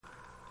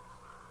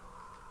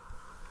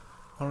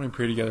Why don't we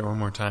pray together one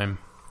more time?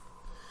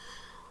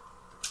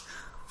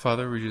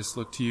 Father, we just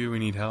look to you. We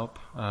need help.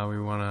 We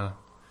want to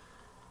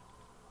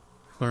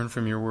learn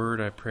from your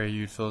word. I pray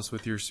you'd fill us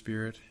with your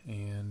spirit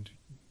and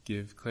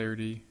give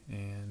clarity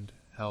and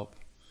help.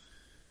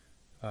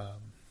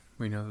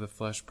 We know that the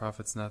flesh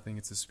profits nothing.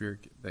 It's the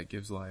spirit that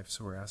gives life.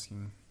 So we're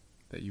asking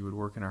that you would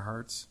work in our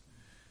hearts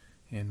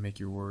and make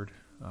your word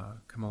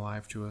come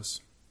alive to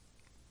us.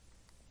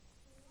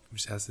 We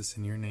just ask this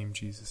in your name,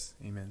 Jesus.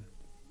 Amen.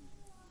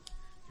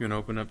 You're going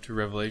to open up to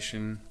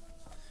Revelation.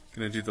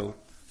 Going to do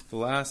the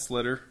last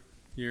letter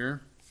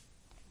here.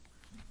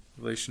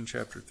 Revelation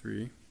chapter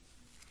 3.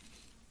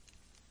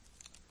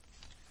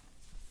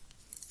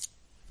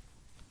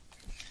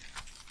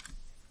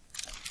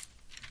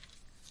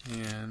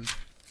 And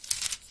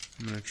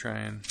I'm going to try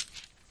and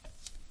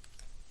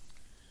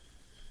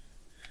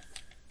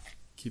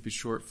keep it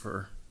short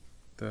for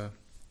the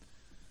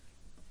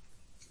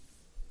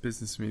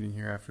business meeting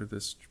here after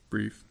this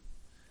brief.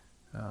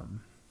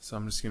 So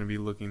I'm just going to be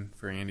looking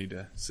for Andy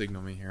to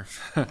signal me here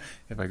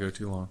if I go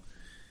too long.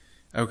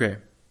 Okay.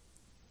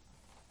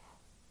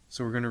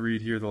 So we're going to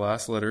read here the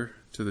last letter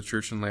to the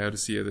church in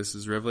Laodicea. This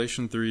is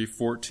Revelation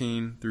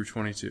 3:14 through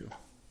 22.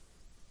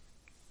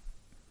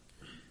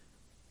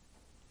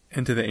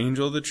 And to the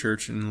angel of the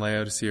church in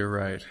Laodicea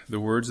write,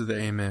 the words of the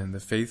Amen, the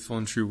faithful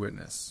and true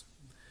witness,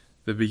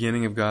 the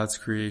beginning of God's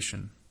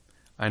creation.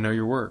 I know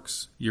your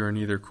works. You are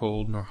neither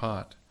cold nor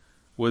hot.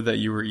 Would that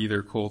you were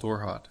either cold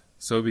or hot.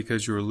 So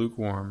because you are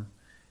lukewarm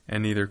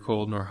and neither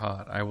cold nor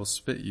hot, I will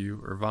spit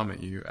you or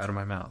vomit you out of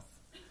my mouth.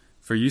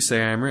 For you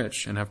say I am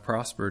rich and have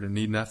prospered and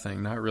need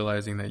nothing, not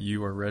realizing that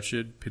you are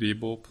wretched,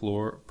 pitiable,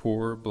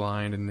 poor,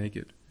 blind, and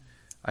naked.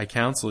 I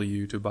counsel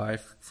you to buy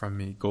from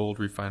me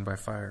gold refined by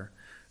fire,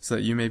 so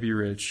that you may be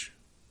rich,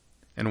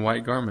 and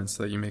white garments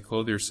so that you may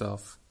clothe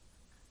yourself,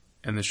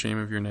 and the shame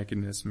of your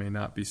nakedness may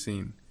not be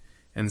seen,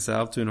 and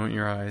salve to anoint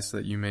your eyes so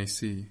that you may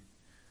see.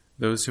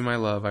 Those whom I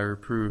love I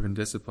reprove and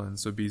discipline,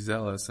 so be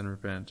zealous and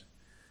repent.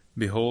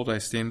 Behold, I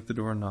stand at the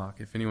door and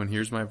knock. If anyone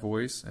hears my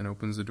voice and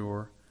opens the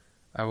door,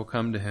 I will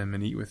come to him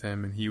and eat with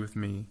him and he with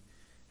me.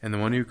 And the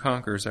one who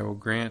conquers I will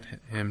grant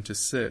him to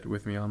sit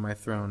with me on my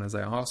throne, as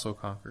I also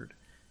conquered,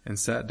 and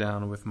sat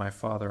down with my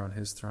Father on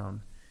his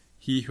throne.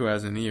 He who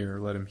has an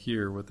ear, let him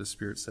hear what the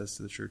Spirit says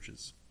to the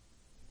churches.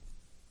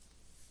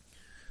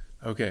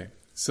 Okay,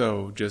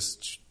 so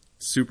just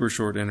super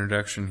short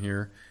introduction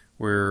here.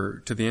 We're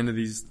to the end of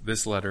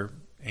this letter,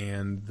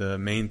 and the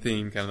main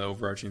theme, kind of the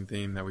overarching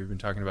theme that we've been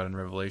talking about in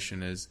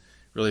Revelation, is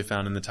really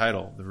found in the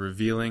title, the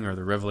revealing or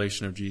the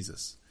revelation of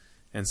Jesus.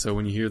 And so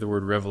when you hear the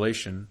word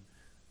revelation,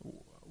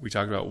 we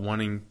talked about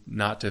wanting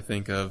not to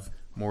think of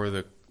more of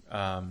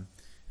the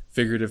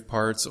figurative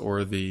parts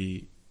or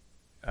the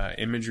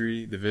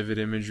imagery, the vivid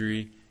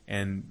imagery,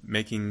 and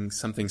making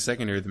something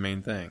secondary the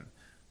main thing.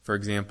 For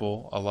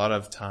example, a lot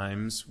of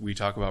times we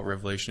talk about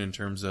revelation in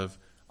terms of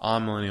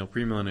amillennial,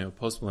 premillennial,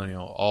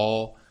 postmillennial,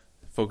 all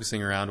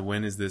focusing around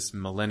when is this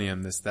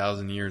millennium, this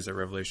 1,000 years that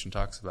Revelation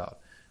talks about.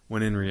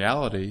 When in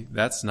reality,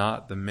 that's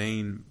not the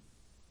main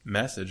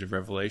message of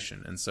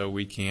Revelation. And so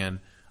we can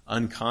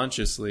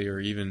unconsciously or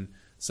even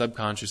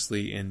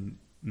subconsciously, in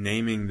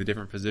naming the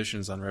different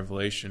positions on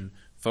Revelation,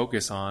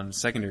 focus on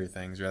secondary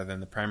things rather than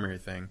the primary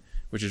thing,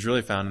 which is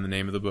really found in the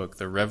name of the book,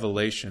 the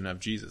revelation of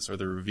Jesus, or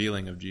the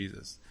revealing of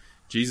Jesus.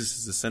 Jesus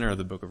is the center of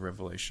the book of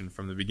Revelation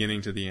from the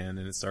beginning to the end,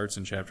 and it starts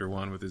in chapter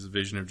 1 with his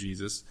vision of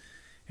Jesus.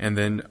 And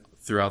then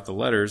throughout the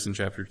letters in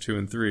chapter 2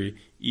 and 3,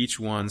 each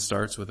one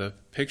starts with a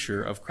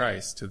picture of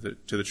Christ to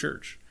the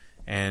church.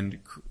 And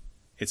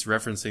it's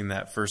referencing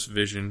that first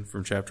vision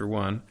from chapter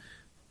 1,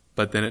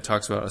 but then it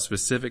talks about a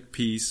specific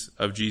piece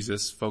of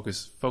Jesus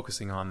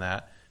focusing on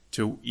that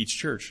to each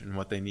church and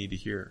what they need to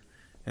hear.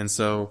 And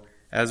so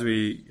as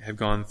we have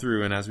gone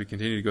through and as we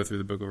continue to go through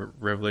the book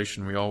of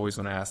Revelation, we always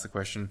want to ask the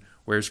question,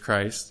 where's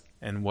Christ?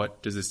 And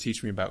what does this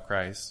teach me about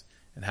Christ?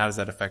 And how does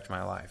that affect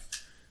my life?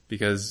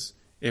 Because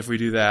if we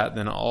do that,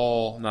 then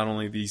not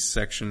only these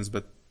sections,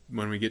 but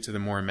when we get to the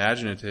more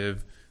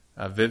imaginative,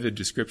 vivid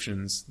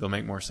descriptions, they'll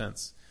make more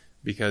sense.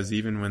 Because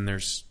even when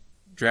there's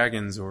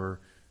dragons or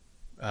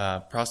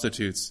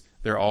prostitutes,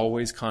 they're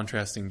always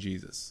contrasting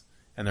Jesus.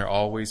 And they're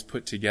always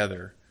put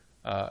together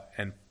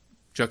and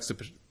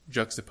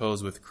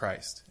juxtaposed with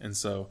Christ. And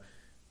so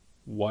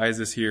why is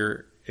this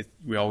here?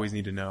 We always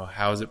need to know,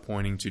 how is it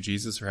pointing to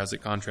Jesus or how is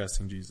it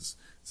contrasting Jesus?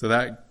 So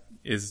that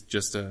is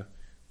just a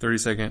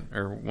 30-second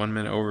or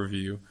 1-minute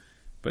overview.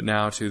 But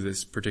now to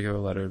this particular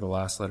letter, the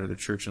last letter, the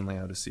church in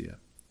Laodicea.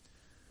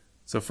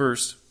 So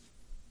first,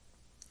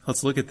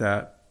 let's look at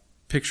that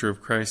picture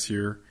of Christ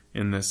here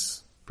in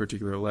this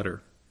particular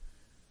letter.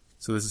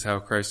 So this is how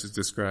Christ is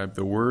described.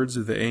 The words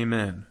of the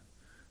Amen,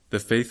 the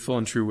faithful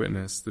and true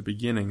witness, the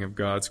beginning of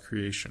God's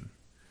creation.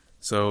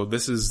 So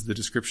this is the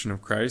description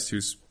of Christ,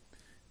 who's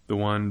the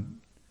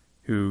one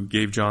who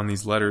gave John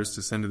these letters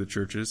to send to the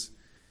churches.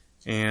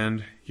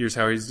 And here's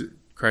how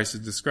Christ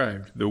is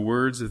described. The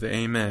words of the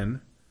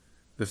Amen,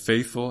 the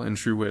faithful and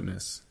true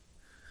witness.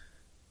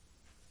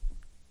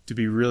 To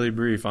be really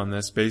brief on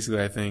this,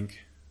 basically I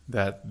think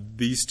that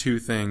these two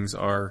things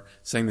are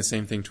saying the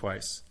same thing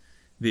twice.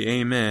 The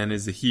amen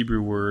is the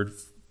Hebrew word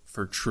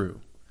for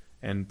true.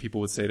 And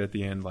people would say it at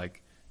the end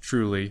like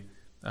truly.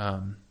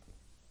 And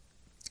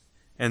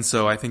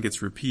so I think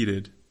it's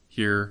repeated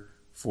here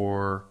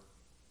for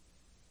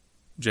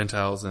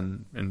Gentiles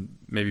and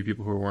maybe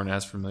people who weren't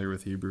as familiar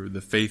with Hebrew.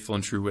 The faithful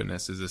and true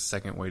witness is a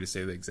second way to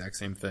say the exact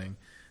same thing.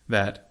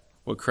 That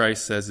what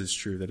Christ says is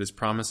true, that his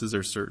promises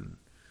are certain.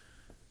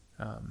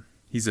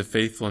 He's a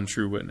faithful and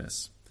true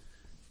witness.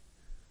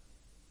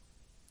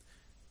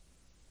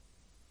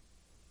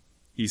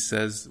 He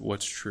says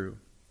what's true.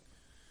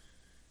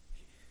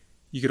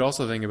 You could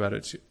also think about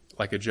it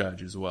like a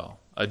judge as well.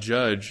 A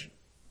judge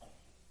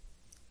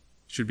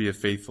should be a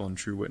faithful and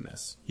true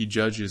witness. He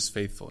judges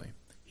faithfully.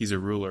 He's a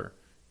ruler.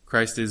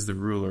 Christ is the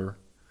ruler.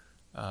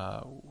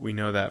 We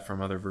know that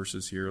from other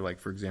verses here, like,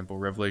 for example,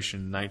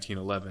 Revelation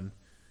 19:11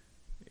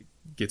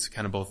 gets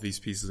kind of both these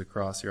pieces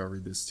across. Here, I'll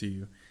read this to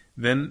you.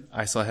 Then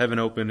I saw heaven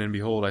open, and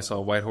behold, I saw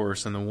a white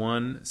horse, and the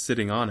one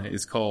sitting on it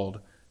is called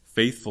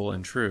Faithful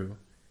and True.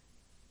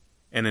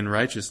 And in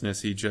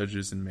righteousness he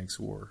judges and makes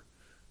war.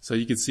 So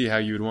you can see how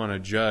you would want to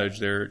judge.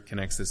 There it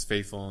connects this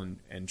faithful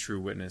and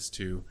true witness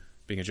to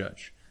being a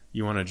judge.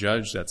 You want a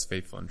judge that's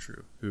faithful and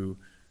true, who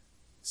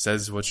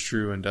says what's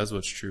true and does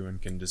what's true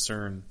and can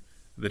discern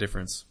the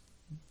difference.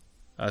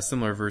 A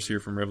similar verse here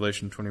from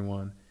Revelation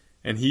 21.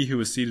 And he who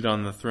was seated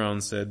on the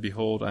throne said,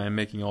 Behold, I am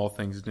making all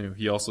things new.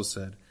 He also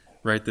said,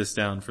 Write this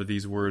down, for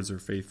these words are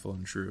faithful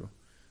and true.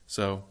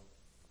 So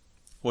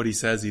what he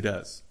says, he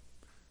does.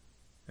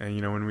 And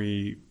when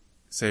we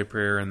say a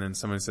prayer and then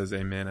someone says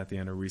amen at the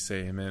end, or we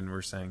say amen,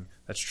 we're saying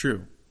that's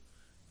true.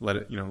 Let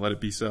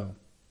it be so.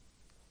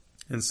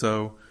 And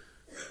so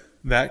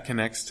that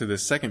connects to the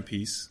second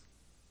piece.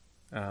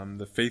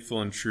 The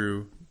faithful and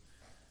true,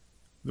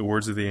 the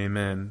words of the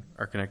amen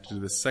are connected to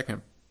the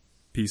second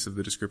piece of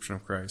the description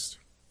of Christ.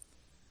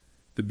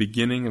 The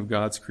beginning of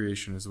God's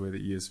creation is the way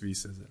that ESV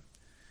says it.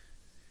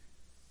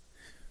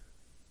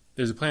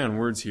 There's a play on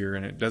words here,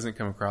 and it doesn't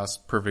come across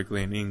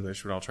perfectly in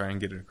English, but I'll try and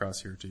get it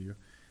across here to you.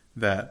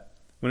 That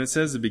when it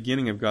says the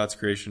beginning of God's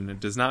creation, it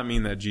does not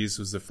mean that Jesus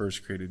was the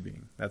first created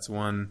being. That's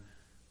one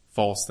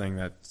false thing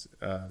that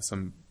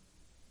some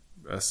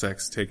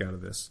sects take out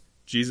of this.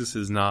 Jesus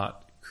is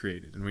not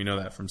created, and we know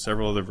that from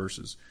several other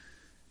verses.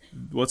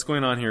 What's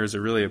going on here is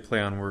really a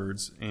play on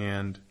words,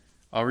 and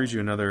I'll read you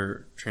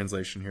another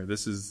translation here.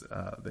 This is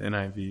the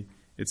NIV.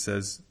 It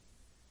says,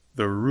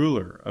 the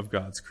ruler of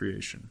God's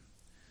creation.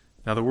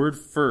 Now the word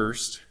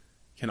first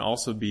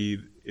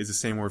is the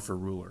same word for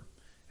ruler.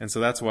 And so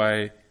that's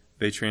why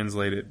they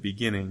translate it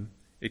beginning.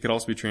 It could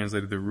also be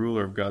translated the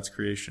ruler of God's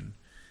creation.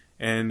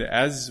 And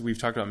as we've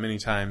talked about many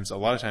times, a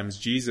lot of times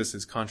Jesus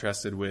is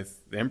contrasted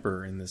with the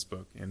emperor in this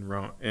book, in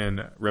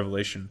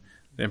Revelation,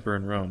 the emperor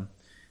in Rome.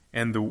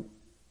 And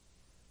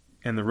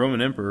the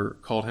Roman emperor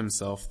called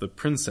himself the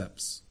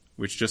princeps,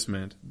 which just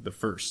meant the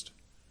first.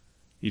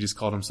 He just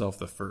called himself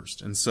the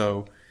first. And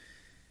so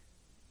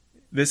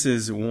this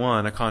is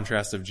a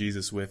contrast of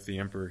Jesus with the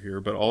emperor here,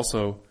 but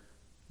also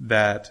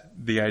that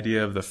the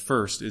idea of the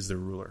first is the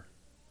ruler.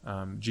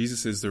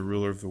 Jesus is the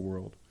ruler of the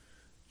world.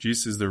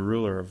 Jesus is the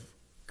ruler of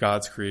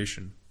God's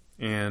creation.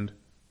 And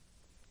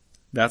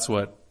that's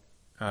what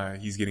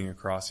he's getting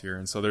across here.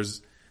 And so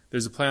there's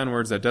a play on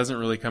words that doesn't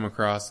really come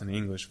across in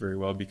English very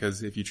well,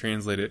 because if you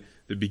translate it,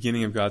 the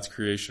beginning of God's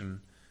creation,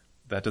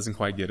 that doesn't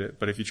quite get it.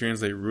 But if you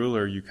translate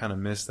ruler, you kind of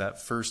miss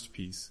that first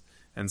piece.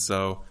 And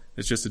so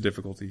it's just a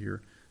difficulty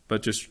here.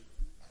 But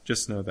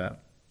just know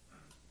that.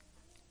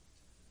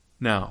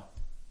 Now,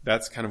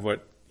 that's kind of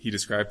what he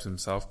describes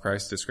himself,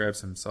 Christ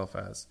describes himself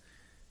as.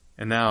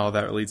 And now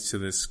that leads to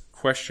this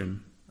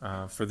question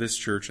for this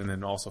church and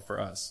then also for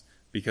us.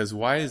 Because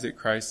why is it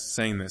Christ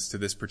saying this to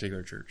this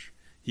particular church?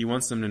 He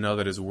wants them to know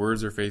that his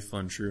words are faithful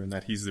and true, and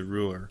that he's the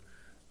ruler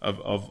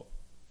of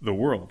the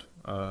world,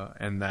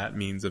 and that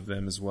means of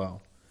them as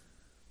well.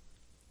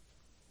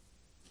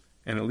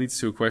 And it leads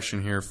to a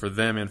question here for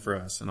them and for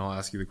us, and I'll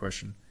ask you the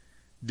question.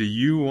 Do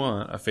you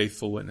want a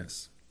faithful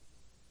witness?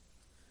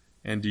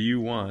 And do you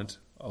want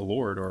a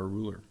Lord or a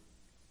ruler?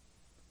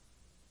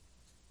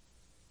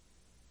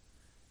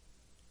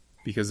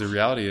 Because the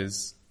reality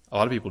is, a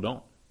lot of people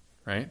don't,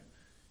 right?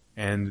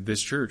 And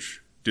this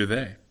church, do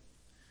they?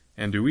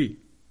 And do we?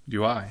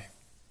 Do I?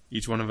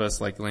 Each one of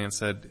us, like Lance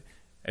said,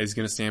 is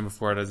going to stand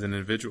before it as an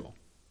individual.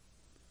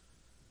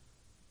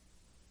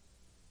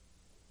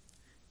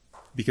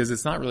 Because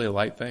it's not really a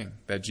light thing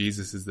that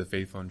Jesus is the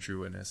faithful and true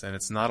witness. And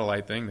it's not a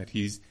light thing that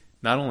he's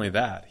not only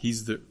that,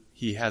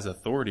 he has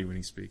authority when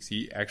he speaks.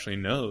 He actually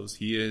knows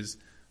he is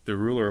the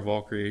ruler of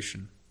all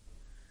creation.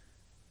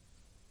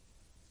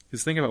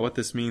 Just think about what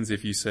this means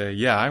if you say,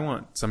 yeah, I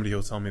want somebody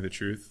who'll tell me the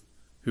truth,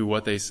 who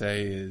what they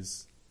say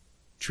is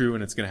true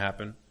and it's going to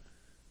happen.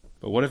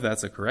 But what if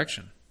that's a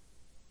correction?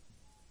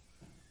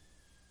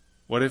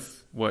 What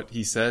if what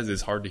he says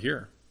is hard to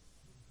hear?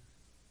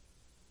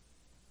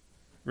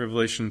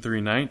 Revelation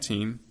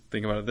 3:19,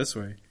 think about it this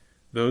way.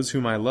 Those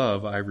whom I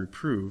love, I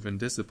reprove and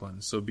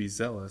discipline, so be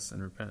zealous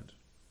and repent.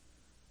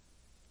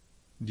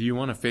 Do you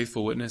want a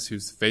faithful witness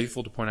who's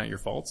faithful to point out your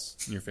faults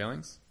and your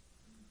failings?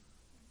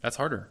 That's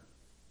harder.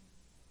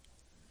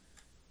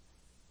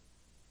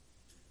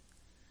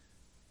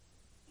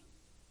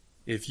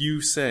 If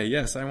you say,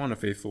 yes, I want a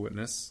faithful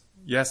witness,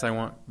 yes, I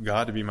want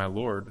God to be my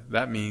Lord,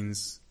 that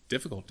means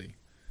difficulty.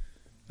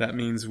 That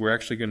means we're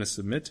actually going to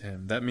submit to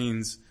him. That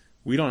means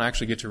we don't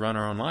actually get to run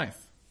our own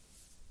life.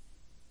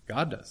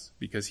 God does,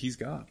 because he's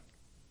God.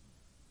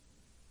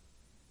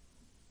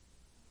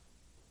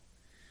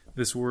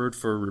 This word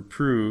for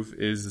reprove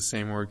is the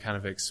same word kind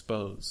of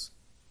expose,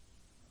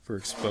 for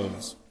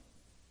expose.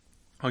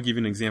 I'll give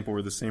you an example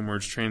where the same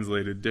word's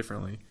translated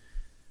differently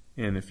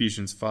in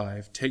Ephesians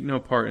 5. Take no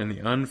part in the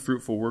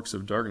unfruitful works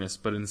of darkness,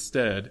 but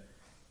instead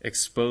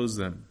expose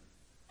them.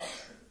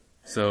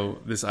 So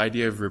this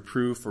idea of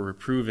reproof or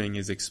reproving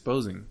is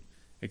exposing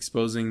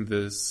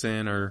the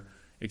sin or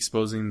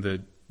exposing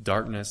the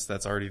darkness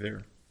that's already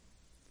there.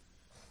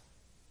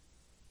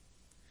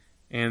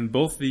 And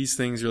both these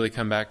things really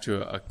come back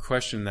to a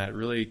question that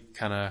really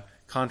kind of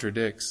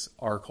contradicts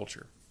our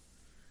culture.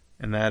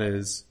 And that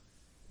is,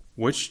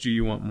 which do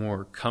you want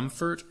more,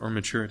 comfort or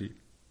maturity?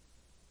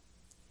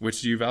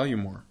 Which do you value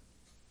more?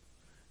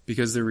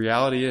 Because the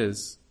reality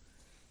is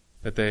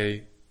that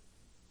they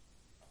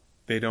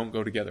don't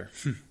go together.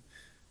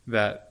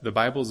 That the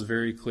Bible is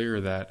very clear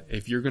that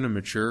if you're going to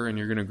mature and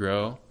you're going to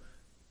grow,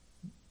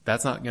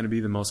 that's not going to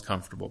be the most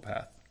comfortable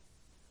path.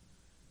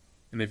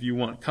 And if you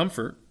want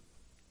comfort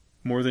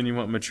more than you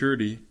want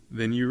maturity,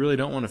 then you really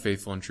don't want a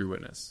faithful and true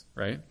witness,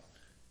 right?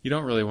 You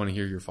don't really want to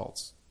hear your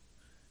faults.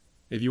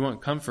 If you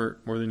want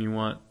comfort more than you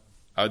want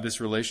this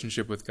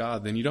relationship with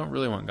God, then you don't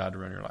really want God to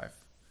run your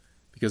life.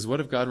 Because what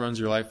if God runs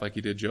your life like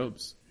he did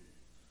Job's?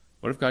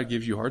 What if God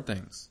gives you hard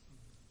things?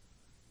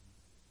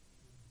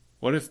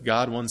 What if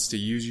God wants to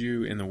use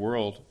you in the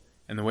world,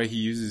 and the way he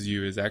uses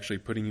you is actually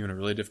putting you in a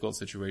really difficult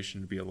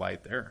situation to be a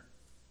light there?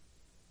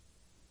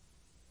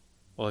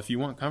 Well, if you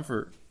want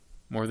comfort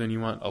more than you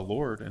want a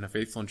Lord and a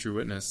faithful and true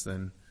witness,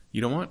 then you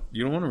don't want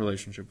a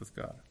relationship with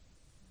God.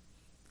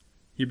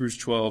 Hebrews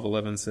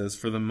 12:11 says,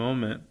 "For the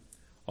moment,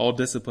 all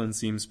discipline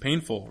seems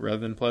painful rather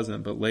than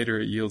pleasant, but later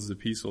it yields the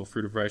peaceful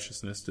fruit of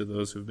righteousness to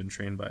those who have been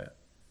trained by it."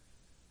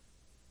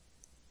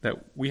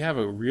 That we have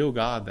a real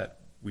God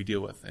that we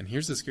deal with. And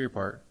here's the scary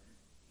part.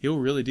 He'll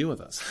really deal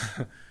with us.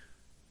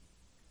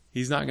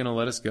 He's not going to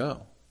let us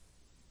go.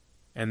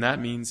 And that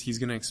means he's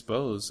going to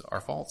expose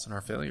our faults and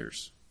our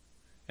failures.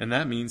 And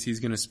that means he's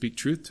going to speak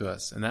truth to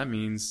us. And that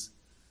means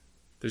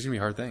there's going to be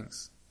hard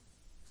things.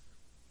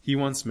 He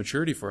wants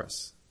maturity for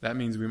us. That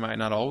means we might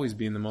not always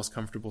be in the most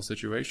comfortable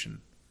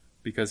situation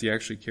because he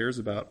actually cares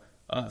about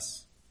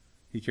us.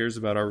 He cares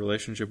about our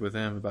relationship with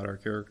him, about our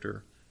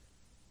character.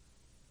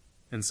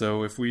 And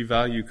so if we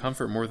value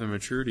comfort more than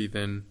maturity,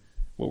 then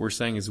what we're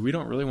saying is we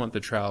don't really want the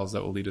trials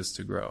that will lead us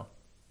to grow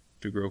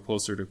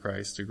closer to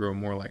Christ, to grow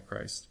more like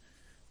Christ.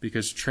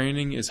 Because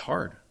training is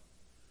hard.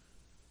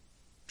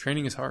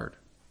 Training is hard.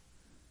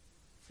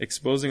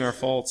 Exposing our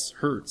faults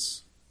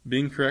hurts.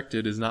 Being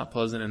corrected is not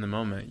pleasant in the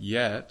moment.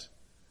 Yet,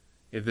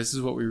 if this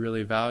is what we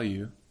really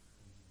value,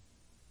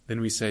 then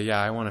we say,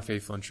 yeah, I want a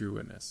faithful and true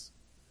witness.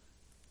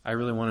 I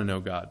really want to know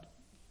God.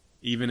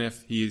 Even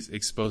if he's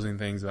exposing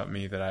things about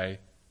me that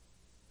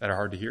are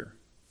hard to hear.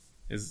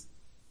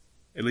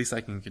 At least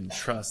I can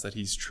trust that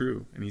he's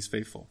true and he's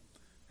faithful.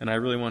 And I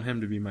really want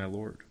him to be my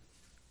Lord.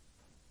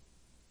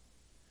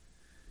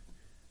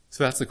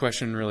 So that's the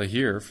question really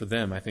here for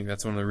them. I think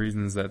that's one of the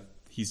reasons that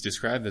he's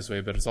described this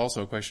way, but it's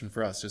also a question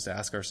for us, just to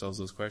ask ourselves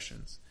those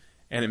questions.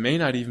 And it may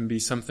not even be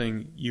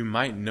something you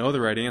might know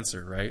the right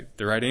answer, right?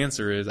 The right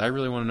answer is, I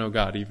really want to know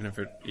God, even if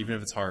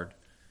it's hard.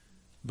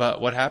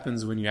 But what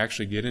happens when you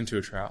actually get into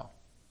a trial?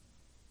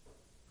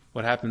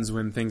 What happens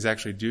when things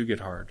actually do get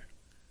hard?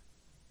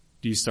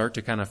 Do you start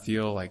to kind of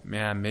feel like,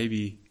 man,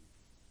 maybe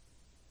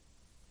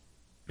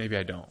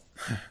I don't.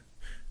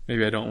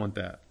 Maybe I don't want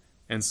that.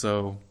 And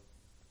so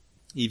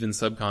even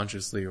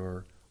subconsciously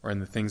or in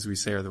the things we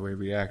say or the way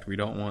we act, we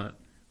want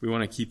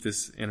to keep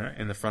this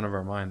in the front of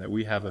our mind, that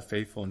we have a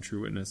faithful and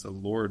true witness, a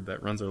Lord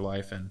that runs our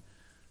life, and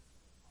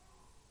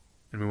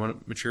we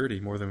want maturity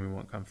more than we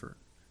want comfort.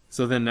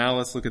 So then now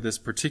let's look at this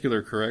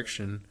particular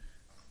correction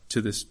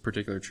to this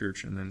particular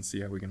church and then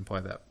see how we can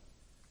apply that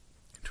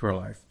to our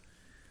life.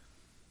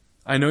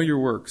 I know your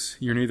works.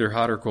 You're neither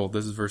hot or cold.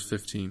 This is verse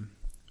 15.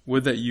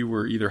 Would that you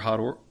were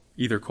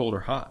either cold or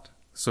hot.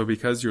 So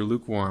because you're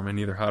lukewarm and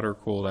neither hot or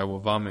cold, I will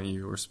vomit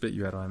you or spit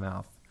you out of my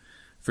mouth.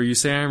 For you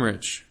say I am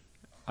rich.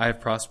 I have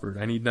prospered.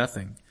 I need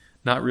nothing,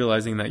 not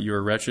realizing that you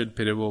are wretched,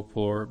 pitiable,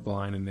 poor,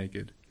 blind, and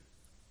naked.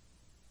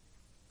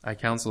 I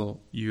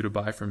counsel you to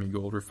buy from me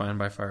gold refined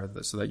by fire,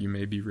 so that you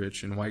may be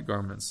rich, in white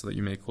garments, so that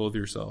you may clothe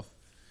yourself,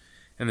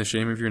 and the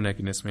shame of your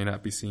nakedness may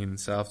not be seen, and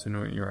salve to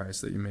anoint your eyes,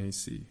 so that you may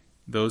see.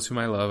 Those whom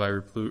I love I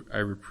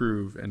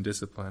reprove and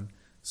discipline,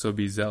 so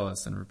be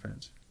zealous and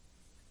repent.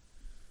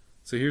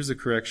 So here's the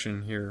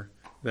correction here,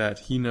 that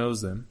he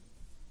knows them.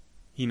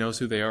 He knows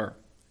who they are.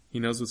 He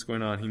knows what's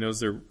going on. He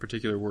knows their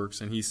particular works,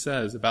 and he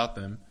says about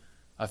them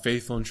a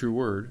faithful and true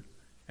word,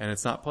 and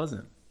it's not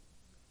pleasant.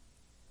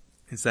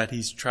 is that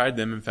he's tried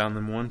them and found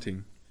them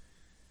wanting.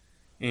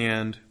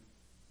 And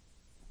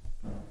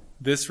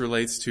this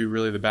relates to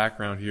really the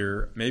background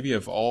here. Maybe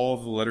of all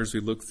the letters we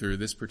look through,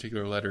 this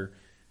particular letter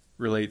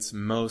relates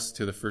most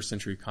to the first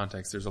century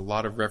context. There's a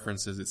lot of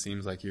references, it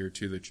seems like, here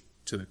to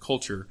the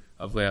culture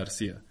of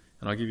Laodicea.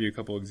 And I'll give you a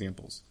couple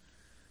examples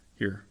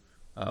here.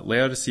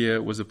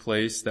 Laodicea was a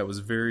place that was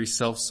very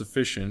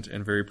self-sufficient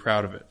and very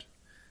proud of it.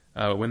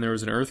 When there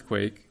was an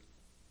earthquake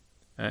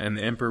and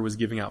the emperor was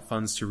giving out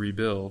funds to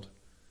rebuild,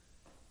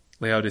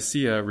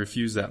 Laodicea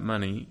refused that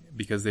money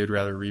because they'd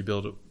rather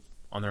rebuild it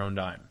on their own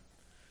dime.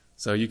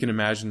 So you can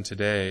imagine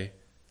today,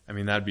 I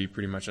mean, that'd be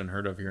pretty much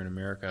unheard of here in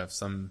America. If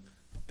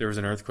there was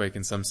an earthquake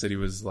and some city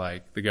was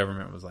like, the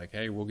government was like,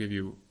 hey, we'll give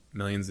you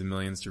millions and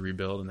millions to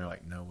rebuild. And they're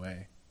like, no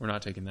way, we're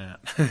not taking that.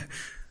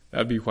 That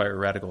would be quite a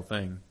radical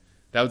thing.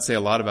 That would say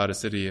a lot about a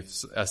city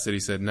if a city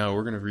said, no,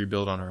 we're going to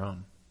rebuild on our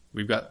own.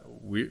 We've got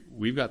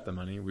the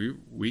money.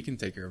 We can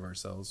take care of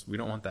ourselves. We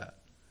don't want that.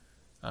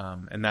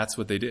 And that's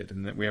what they did.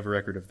 And we have a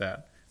record of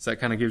that. So that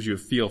kind of gives you a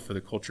feel for the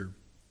culture,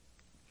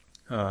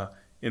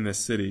 in this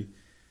city,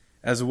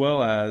 as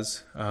well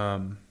as,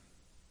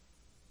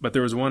 but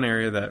there was one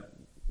area that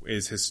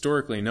is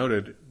historically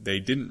noted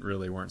they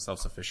weren't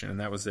self-sufficient, and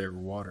that was their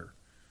water.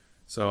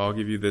 So I'll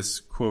give you this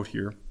quote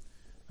here.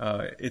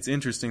 It's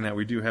interesting that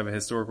we do have a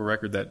historical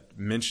record that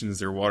mentions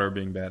their water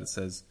being bad. It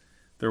says,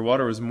 their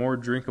water was more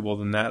drinkable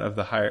than that of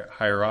the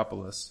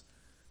Hierapolis,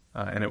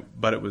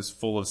 but it was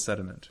full of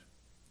sediment.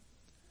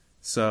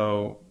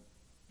 So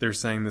they're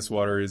saying this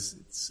water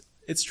it's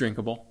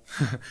drinkable.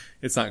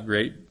 It's not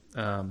great.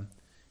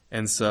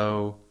 And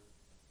so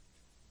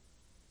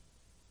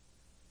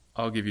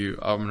I'm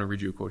going to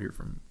read you a quote here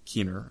from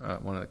Keener,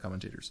 one of the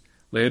commentators.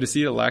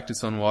 Laodicea lacked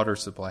its own water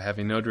supply,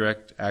 having no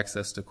direct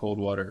access to cold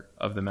water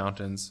of the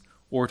mountains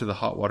or to the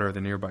hot water of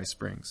the nearby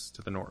springs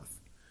to the north.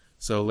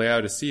 So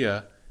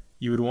Laodicea,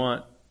 you would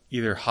want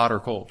either hot or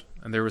cold.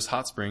 And there was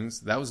hot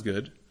springs. That was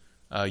good.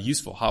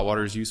 Useful. Hot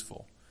water is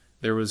useful.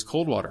 There was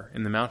cold water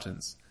in the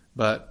mountains,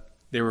 but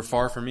they were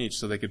far from each,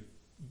 so they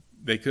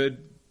could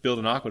build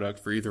an aqueduct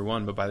for either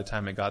one, but by the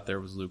time it got there,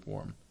 it was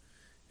lukewarm.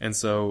 And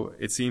so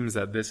it seems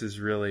that this is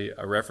really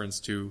a reference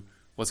to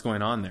what's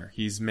going on there.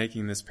 He's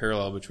making this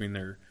parallel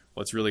between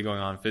what's really going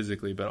on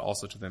physically, but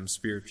also to them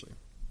spiritually.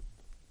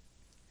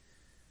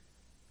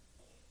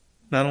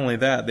 Not only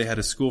that, they had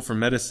a school for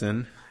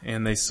medicine,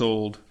 and they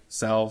sold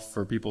salve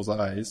for people's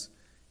eyes,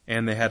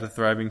 and they had a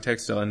thriving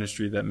textile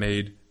industry that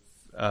made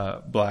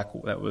black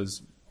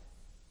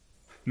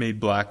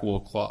wool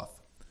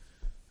cloth.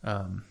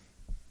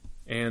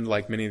 And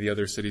like many of the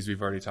other cities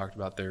we've already talked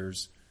about,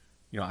 there's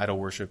idol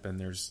worship and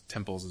there's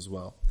temples as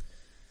well.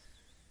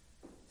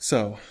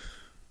 So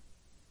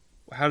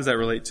how does that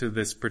relate to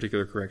this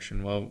particular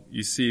correction? Well,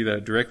 you see that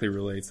it directly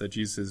relates, that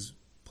Jesus is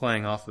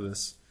playing off of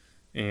this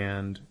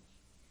and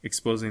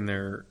exposing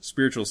their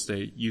spiritual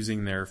state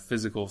using their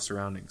physical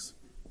surroundings.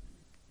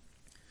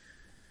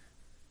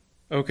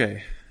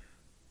 Okay.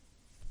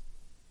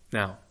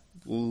 Now,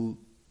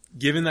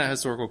 given that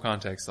historical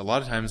context, a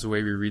lot of times the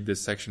way we read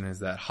this section is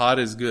that hot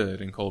is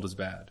good and cold is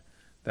bad.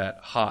 That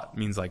hot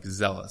means like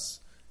zealous.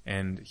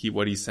 And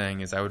what he's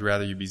saying is, I would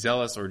rather you be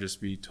zealous or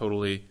just be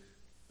totally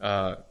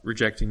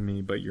rejecting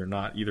me, but you're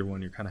not either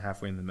one. You're kind of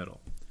halfway in the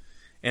middle.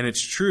 And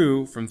it's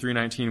true, from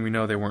 3:19, we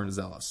know they weren't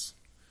zealous.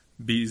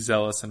 Be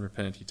zealous and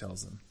repent, he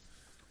tells them.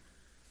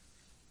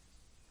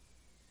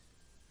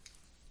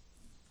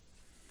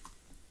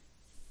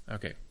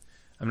 Okay,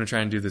 I'm going to try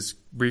and do this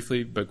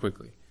briefly but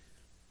quickly.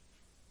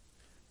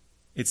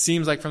 It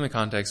seems like from the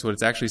context, what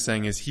it's actually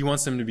saying is he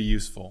wants them to be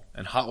useful.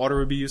 And hot water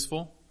would be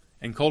useful,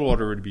 and cold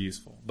water would be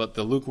useful. But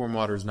the lukewarm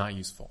water is not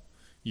useful.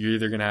 You're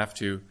either going to have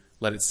to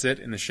let it sit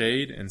in the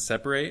shade and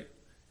separate,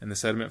 and the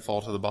sediment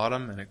fall to the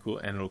bottom, and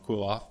it'll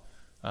cool off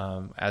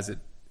as it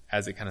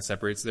kind of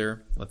separates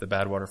there. Let the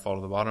bad water fall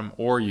to the bottom,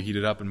 or you heat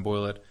it up and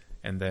boil it,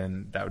 and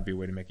then that would be a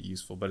way to make it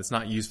useful. But it's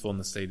not useful in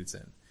the state it's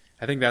in.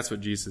 I think that's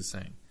what Jesus is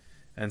saying.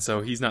 And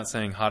so he's not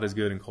saying hot is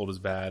good and cold is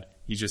bad.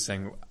 He's just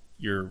saying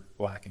you're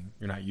lacking.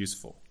 You're not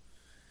useful.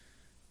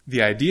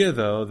 The idea,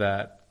 though,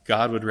 that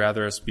God would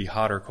rather us be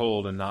hot or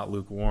cold and not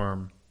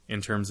lukewarm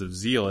in terms of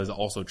zeal is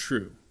also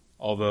true.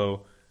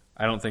 Although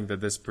I don't think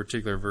that this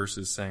particular verse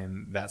is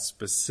saying that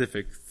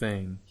specific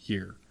thing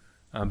here.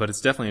 But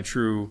it's definitely a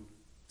true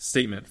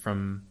statement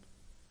from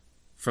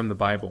the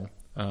Bible.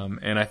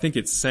 And I think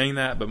it's saying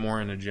that, but more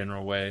in a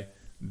general way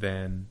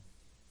than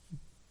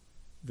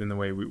the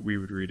way we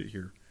would read it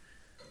here.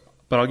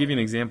 But I'll give you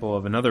an example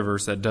of another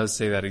verse that does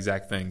say that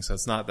exact thing. So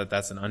it's not that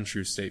that's an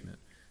untrue statement.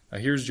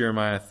 Here's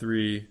Jeremiah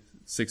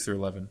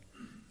 3:6-11.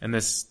 And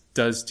this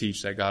does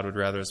teach that God would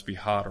rather us be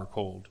hot or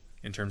cold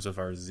in terms of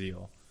our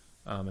zeal,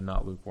 and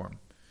not lukewarm.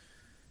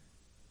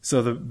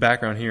 So the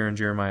background here in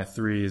Jeremiah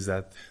 3 is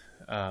that,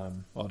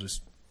 I'll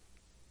just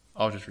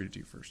read it to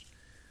you first.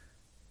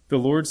 The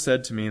Lord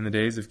said to me in the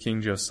days of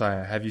King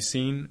Josiah, have you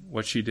seen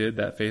what she did,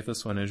 that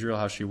faithless one Israel,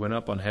 how she went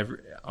up on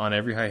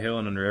every high hill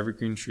and under every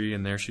green tree,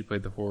 and there she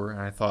played the whore? And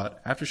I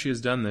thought, after she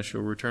has done this, she'll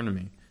return to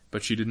me.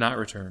 But she did not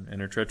return, and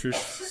her treacherous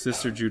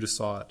sister Judah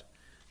saw it.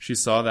 She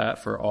saw that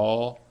for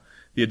all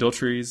the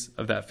adulteries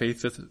of that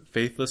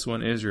faithless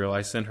one Israel,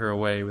 I sent her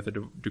away with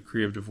a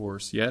decree of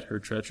divorce. Yet her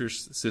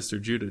treacherous sister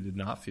Judah did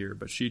not fear,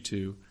 but she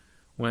too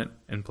went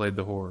and played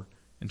the whore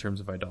in terms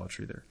of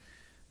idolatry there.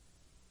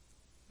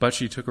 But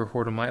she took her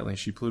whoredom lightly.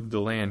 She polluted the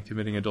land,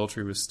 committing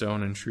adultery with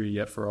stone and tree.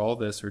 Yet for all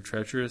this, her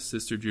treacherous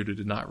sister Judah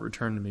did not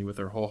return to me with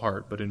her whole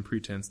heart, but in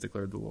pretense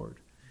declared the Lord.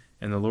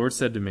 And the Lord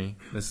said to me,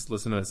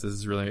 listen to this. This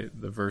is really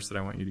the verse that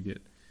I want you to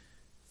get.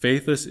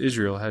 Faithless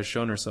Israel has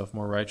shown herself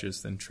more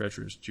righteous than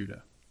treacherous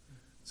Judah.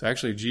 So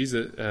actually,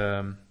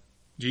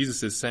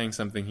 Jesus is saying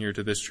something here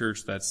to this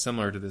church that's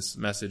similar to this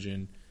message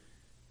in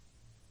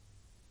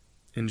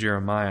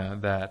Jeremiah,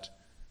 that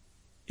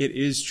it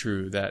is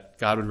true that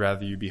God would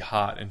rather you be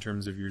hot in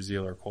terms of your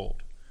zeal or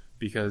cold,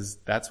 because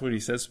that's what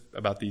he says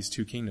about these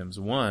two kingdoms.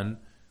 One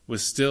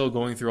was still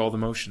going through all the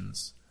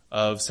motions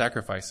of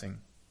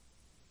sacrificing.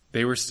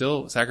 They were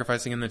still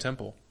sacrificing in the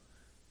temple.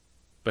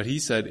 But he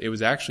said it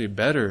was actually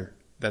better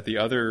that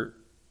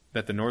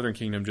the northern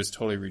kingdom just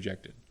totally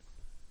rejected.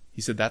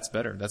 He said that's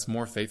better. That's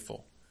more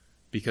faithful,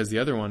 because the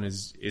other one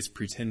is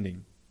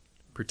pretending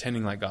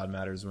like God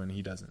matters when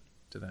he doesn't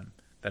to them,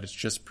 that it's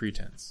just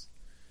pretense.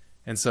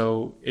 And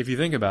so if you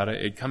think about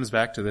it, it comes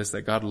back to this,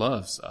 that God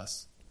loves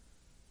us.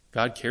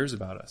 God cares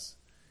about us.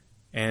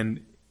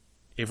 And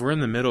if we're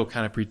in the middle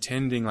kind of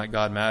pretending like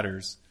God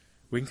matters,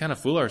 we can kind of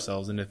fool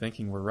ourselves into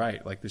thinking we're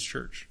right, like this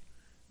church.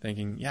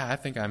 Thinking, yeah, I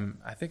think I'm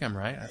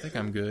right. I think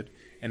I'm good.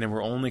 And then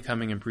we're only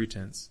coming in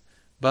pretense.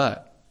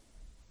 But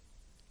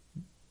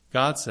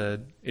God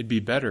said it'd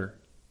be better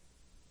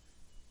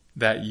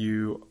that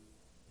you're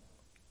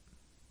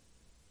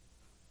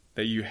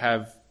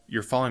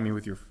following me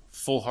with your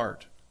full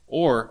heart,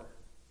 or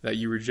that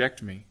you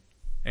reject me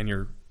and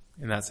you're,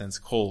 in that sense,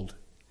 cold,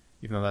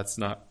 even though that's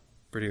not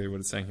particularly what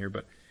it's saying here.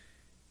 But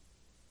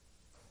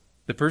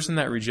the person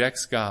that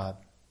rejects God,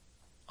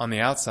 on the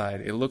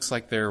outside, it looks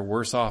like they're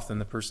worse off than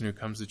the person who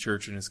comes to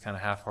church and is kind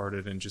of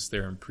half-hearted and just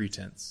there in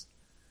pretense.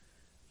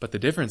 But the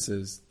difference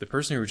is, the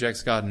person who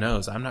rejects God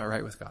knows, I'm not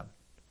right with God.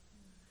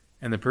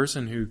 And the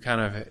person who kind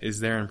of is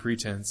there in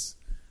pretense,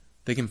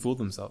 they can fool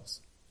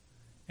themselves.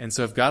 And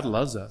so if God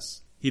loves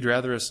us, he'd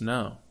rather us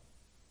know,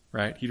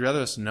 right? He'd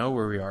rather us know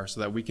where we are so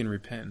that we can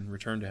repent and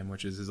return to him,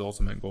 which is his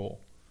ultimate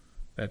goal.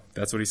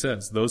 That's what he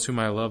says. Those whom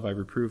I love, I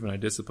reprove and I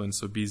discipline,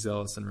 so be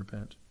zealous and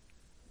repent.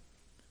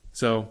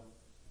 So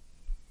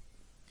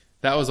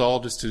that was all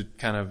just to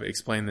kind of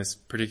explain this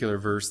particular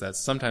verse that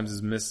sometimes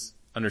is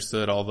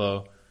misunderstood,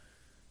 although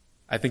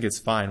I think it's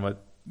fine.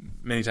 What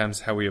many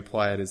times how we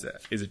apply it is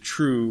a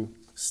true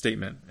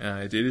statement.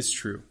 It is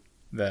true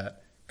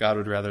that God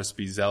would rather us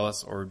be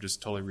zealous or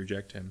just totally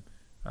reject him,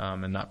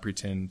 and not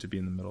pretend to be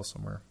in the middle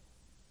somewhere.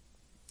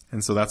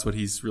 And so that's what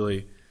he's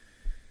really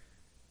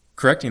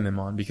correcting them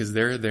on, because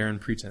they're there in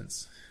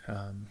pretense.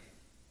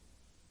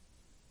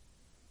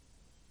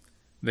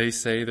 They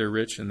say they're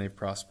rich and they've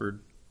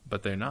prospered,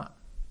 but they're not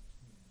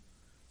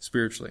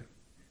spiritually.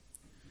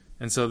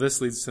 And so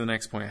this leads to the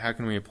next point. How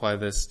can we apply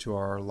this to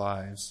our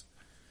lives?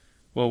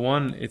 Well,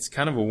 one, it's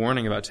kind of a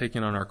warning about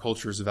taking on our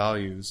culture's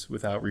values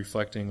without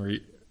reflecting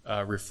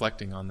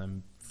on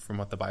them from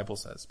what the Bible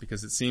says,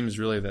 because it seems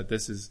really that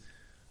this is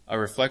a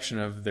reflection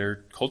of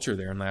their culture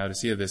there in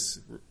Laodicea,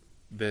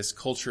 this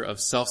culture of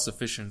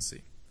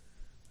self-sufficiency,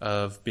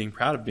 of being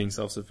proud of being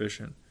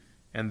self-sufficient.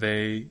 And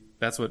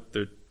that's what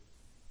the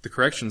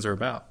corrections are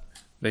about.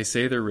 They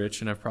say they're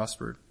rich and have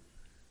prospered.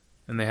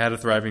 And they had a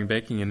thriving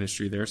banking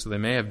industry there, so they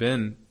may have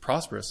been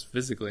prosperous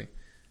physically.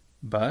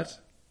 But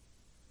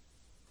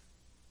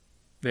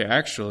they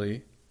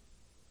actually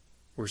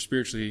were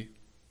spiritually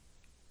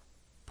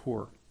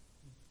poor.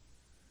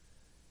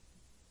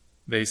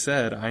 They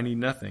said, I need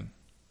nothing,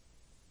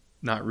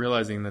 not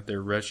realizing that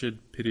they're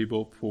wretched,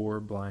 pitiable, poor,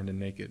 blind, and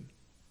naked.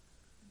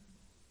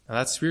 Now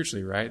that's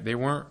spiritually, right? They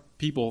weren't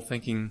people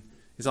thinking,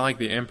 it's not like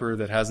the emperor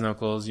that has no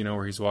clothes,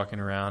 where he's walking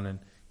around and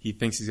he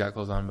thinks he's got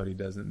clothes on, but he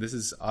doesn't. This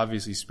is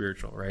obviously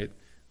spiritual, right?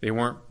 They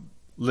weren't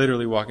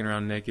literally walking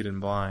around naked and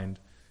blind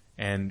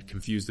and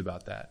confused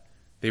about that.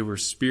 They were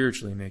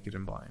spiritually naked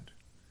and blind.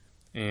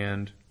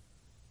 And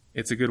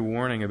it's a good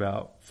warning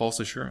about false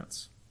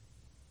assurance,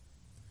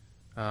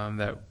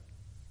 that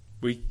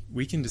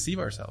we can deceive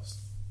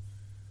ourselves.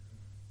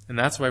 And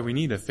that's why we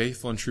need a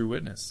faithful and true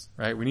witness,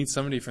 right? We need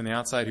somebody from the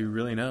outside who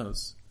really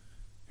knows,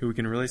 who we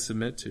can really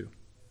submit to.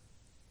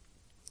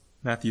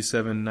 Matthew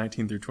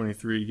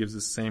 7:19-23 gives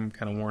the same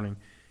kind of warning.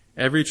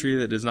 Every tree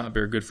that does not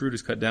bear good fruit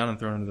is cut down and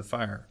thrown into the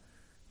fire.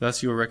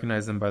 Thus you will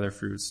recognize them by their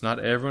fruits. Not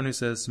everyone who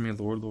says to me,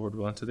 Lord, Lord,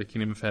 will enter the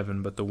kingdom of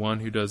heaven, but the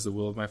one who does the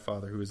will of my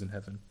Father who is in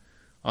heaven.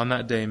 On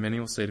that day many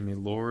will say to me,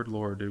 Lord,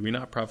 Lord, did we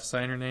not prophesy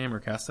in your name, or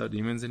cast out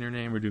demons in your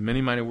name, or do many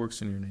mighty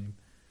works in your name?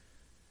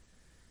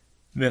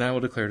 Then I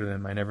will declare to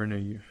them, I never knew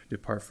you.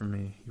 Depart from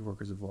me, you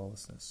workers of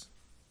lawlessness.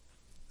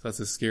 So that's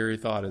a scary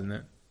thought, isn't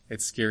it?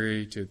 It's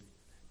scary to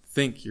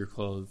think you're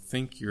clothed,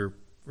 think you're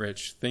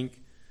rich,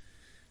 think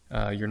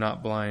you're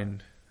not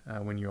blind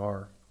when you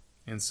are.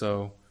 And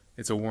so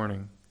it's a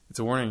warning. It's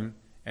a warning,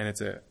 and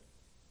it's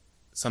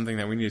something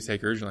that we need to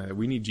take urgently, that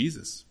we need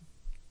Jesus.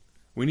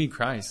 We need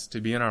Christ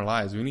to be in our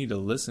lives. We need to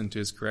listen to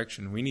his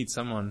correction. We need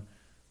someone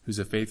who's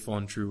a faithful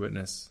and true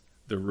witness,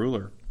 the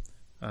ruler,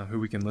 who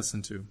we can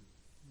listen to.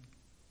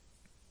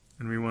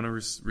 And we want to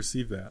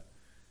receive that.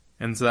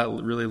 And so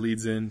that really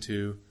leads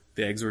into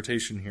the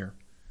exhortation here.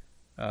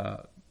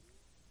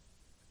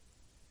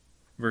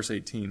 Verse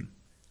 18,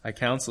 I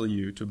counsel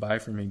you to buy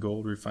from me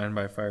gold refined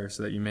by fire,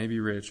 so that you may be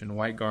rich, and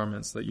white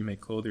garments, so that you may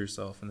clothe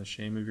yourself, and the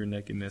shame of your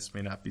nakedness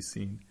may not be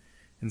seen,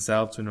 and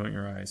salve to anoint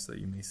your eyes, so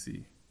that you may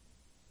see.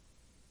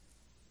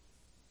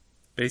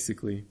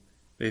 Basically,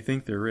 they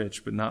think they're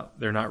rich, but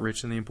they're not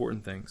rich in the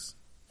important things.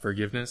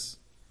 Forgiveness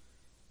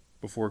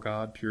before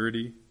God,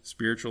 purity,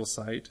 spiritual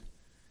sight,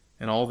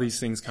 and all these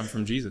things come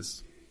from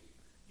Jesus.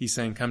 He's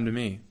saying, come to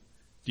me.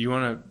 Do you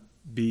want to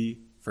be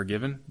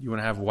forgiven? Do you want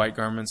to have white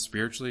garments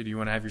spiritually? Do you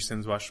want to have your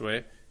sins washed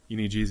away? You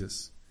need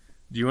Jesus.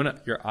 Do you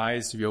want your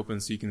eyes to be open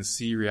so you can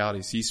see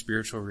reality, see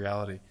spiritual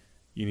reality?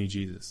 You need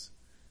Jesus.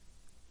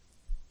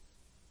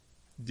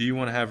 Do you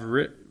want to have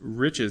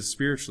riches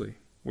spiritually?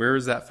 Where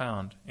is that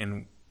found?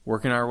 In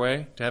working our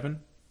way to heaven?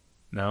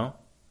 No.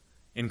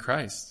 In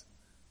Christ.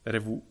 That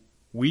if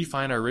we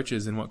find our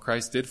riches in what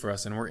Christ did for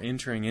us, and we're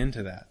entering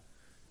into that,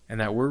 and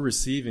that we're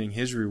receiving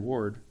his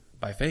reward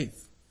by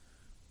faith,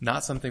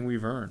 not something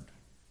we've earned.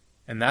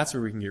 And that's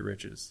where we can get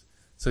riches.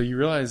 So you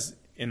realize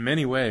in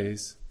many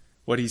ways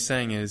what he's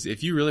saying is,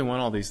 if you really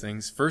want all these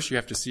things, first you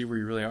have to see where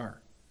you really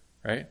are,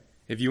 right?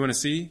 If you want to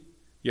see,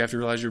 you have to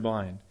realize you're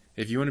blind.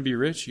 If you want to be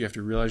rich, you have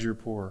to realize you're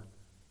poor.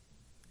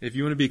 If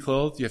you want to be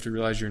clothed, you have to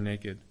realize you're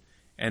naked.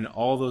 And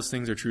all those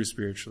things are true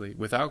spiritually.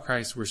 Without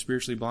Christ, we're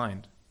spiritually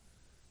blind.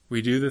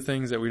 We do the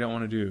things that we don't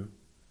want to do.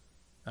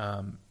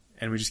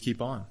 And we just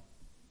keep on,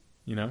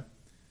 you know?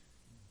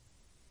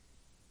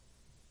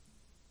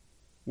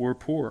 We're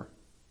poor.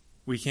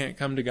 We can't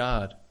come to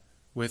God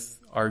with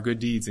our good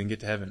deeds and get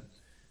to heaven.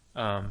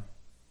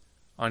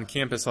 On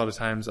campus, a lot of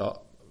times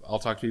I'll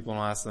talk to people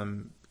and I'll ask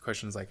them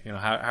questions like, you know,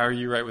 how are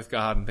you right with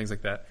God and things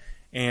like that.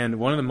 And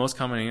one of the most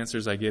common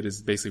answers I get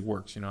is basically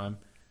works. You know,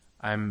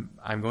 I'm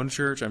going to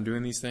church, I'm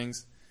doing these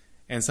things.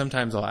 And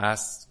sometimes I'll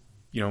ask,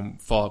 you know,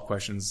 follow-up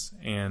questions.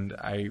 And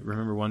I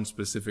remember one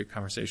specific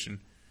conversation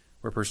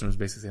where a person was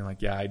basically saying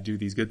like, yeah, I do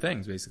these good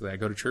things. Basically, I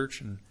go to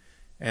church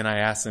and I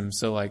asked them,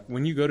 so like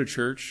when you go to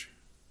church,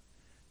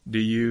 do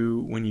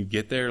you, when you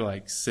get there,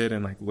 like sit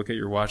and like look at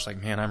your watch,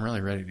 like, man, I'm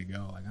really ready to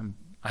go. Like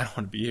I don't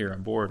want to be here.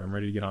 I'm bored. I'm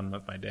ready to get on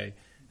with my day.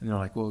 And they're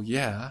like, well,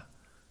 yeah,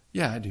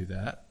 I do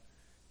that.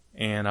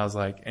 And I was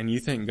like, and you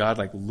think God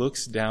like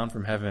looks down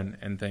from heaven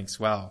and thinks,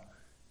 wow,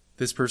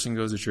 this person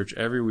goes to church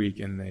every week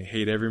and they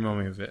hate every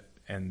moment of it.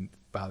 And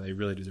wow, they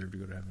really deserve to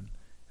go to heaven.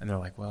 And they're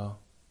like, well,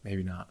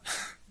 maybe not.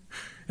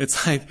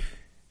 It's like,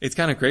 it's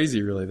kind of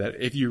crazy really that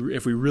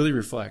if we really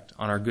reflect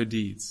on our good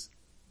deeds,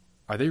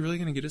 are they really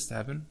going to get us to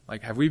heaven?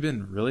 Like, have we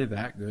been really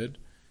that good?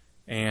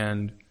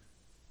 And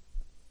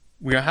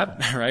we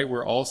haven't, right?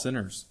 We're all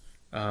sinners.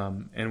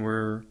 And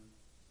we're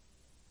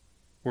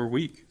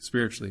weak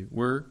spiritually.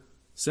 We're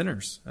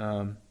sinners.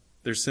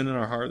 There's sin in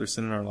our heart. There's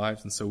sin in our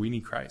lives. And so we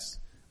need Christ.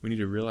 We need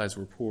to realize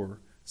we're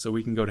poor so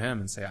we can go to him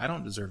and say, I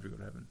don't deserve to go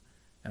to heaven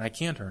and I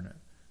can't earn it,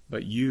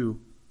 but you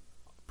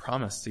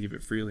promised to give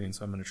it freely. And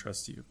so I'm going to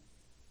trust you.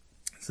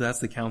 So that's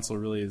the counsel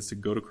really, is to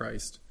go to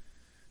Christ.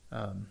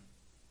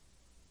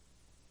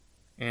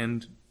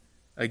 And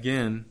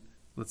again,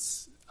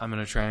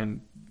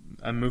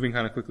 I'm moving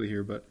kind of quickly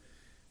here, but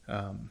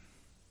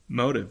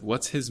motive.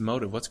 What's his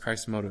motive? What's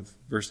Christ's motive?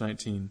 Verse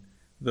 19,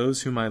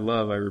 those whom I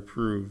love, I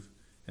reprove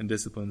and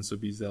discipline, so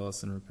be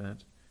zealous and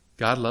repent.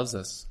 God loves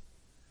us.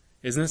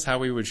 Isn't this how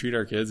we would treat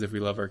our kids if we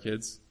love our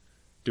kids?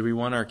 Do we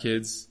want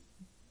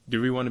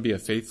to be a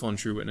faithful and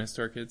true witness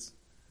to our kids?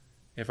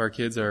 If our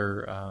kids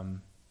are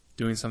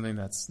doing something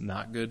that's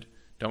not good,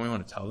 don't we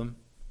want to tell them?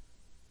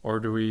 Or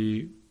do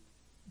we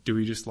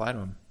just lie to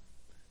them?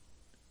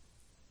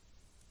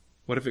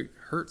 What if it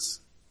hurts?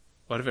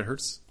 What if it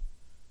hurts?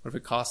 What if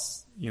it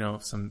costs,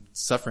 some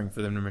suffering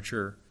for them to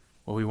mature?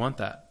 Well, we want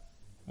that.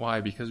 Why?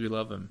 Because we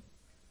love them.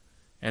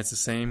 And it's the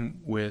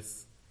same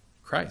with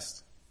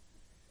Christ.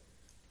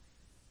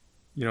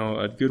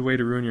 A good way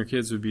to ruin your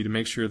kids would be to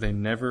make sure they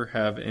never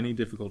have any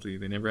difficulty.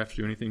 They never have to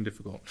do anything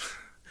difficult.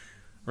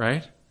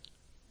 Right?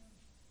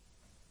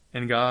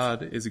 And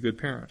God is a good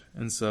parent.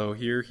 And so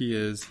here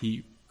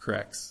he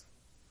corrects.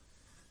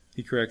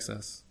 He corrects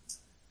us.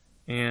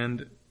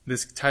 And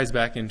this ties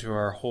back into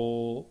our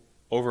whole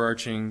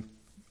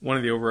one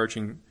of the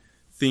overarching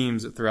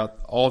themes throughout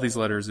all these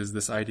letters is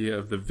this idea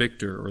of the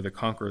victor or the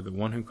conqueror, the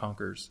one who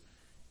conquers,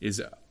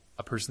 is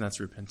a person that's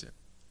repentant.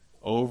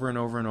 Over and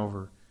over and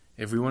over.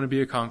 If we want to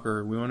be a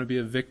conqueror, we want to be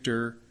a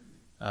victor,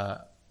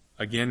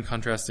 again,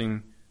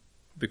 contrasting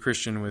the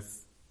Christian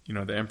with,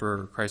 the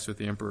emperor, or Christ with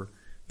the emperor.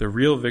 The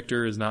real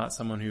victor is not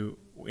someone who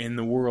in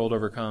the world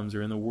overcomes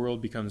or in the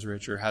world becomes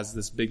rich or has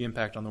this big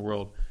impact on the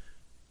world.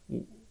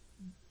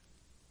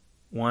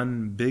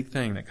 One big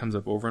thing that comes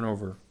up over and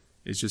over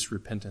is just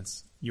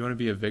repentance. You want to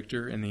be a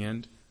victor in the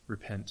end?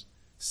 Repent.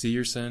 See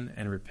your sin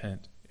and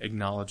repent.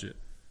 Acknowledge it.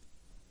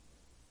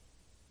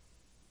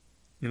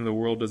 The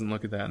world doesn't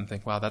look at that and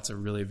think, wow, that's a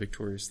really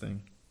victorious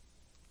thing.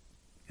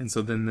 And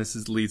so then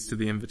leads to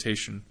the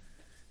invitation.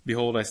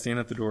 Behold, I stand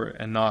at the door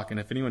and knock, and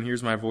if anyone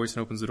hears my voice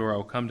and opens the door, I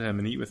will come to him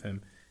and eat with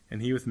him,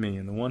 and he with me.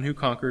 And the one who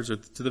conquers, or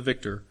to the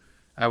victor,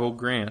 I will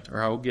grant,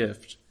 or I will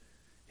gift,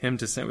 him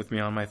to sit with me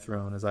on my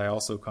throne, as I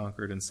also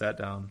conquered and sat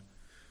down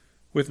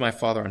with my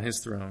Father on his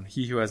throne.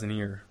 He who has an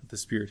ear, the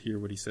Spirit hear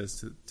what he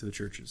says to the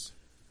churches.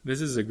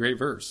 This is a great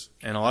verse.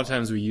 And a lot of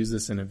times we use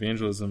this in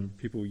evangelism.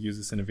 People use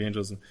this in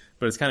evangelism.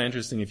 But it's kind of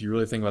interesting if you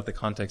really think about the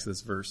context of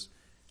this verse.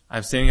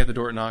 I'm standing at the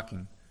door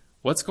knocking.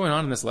 What's going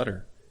on in this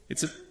letter?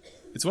 It's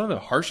one of the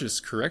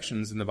harshest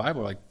corrections in the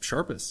Bible, like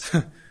sharpest.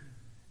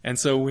 And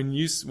so when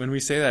we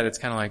say that, it's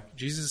kind of like,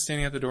 Jesus is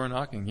standing at the door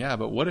knocking. Yeah,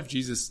 but what if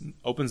Jesus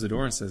opens the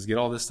door and says, get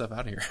all this stuff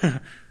out of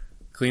here.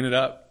 Clean it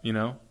up,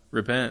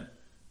 repent,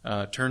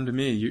 turn to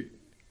me.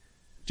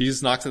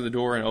 Jesus knocks at the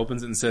door and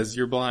opens it and says,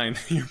 you're blind,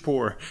 you're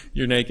poor,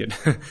 you're naked.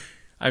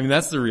 I mean,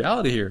 that's the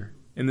reality here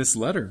in this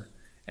letter.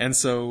 And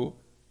so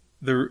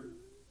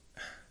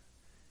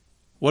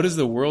what does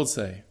the world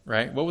say,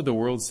 right? What would the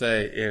world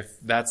say if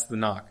that's the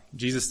knock?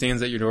 Jesus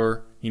stands at your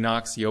door, he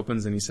knocks, he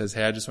opens, and he says,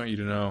 hey, I just want you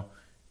to know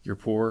you're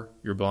poor,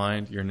 you're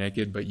blind, you're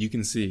naked, but you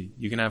can see,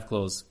 you can have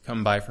clothes,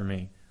 come buy from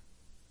me.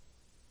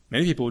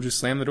 Many people will just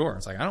slam the door.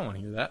 It's like, I don't want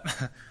to hear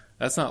that.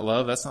 That's not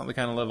love. That's not the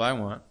kind of love I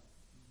want.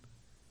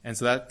 And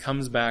so that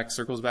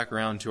circles back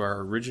around to our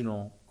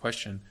original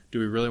question. Do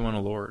we really want a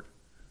Lord?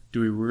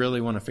 Do we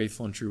really want a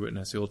faithful and true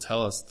witness who will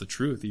tell us the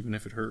truth, even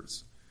if it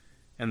hurts?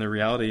 And the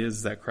reality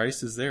is that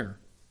Christ is there.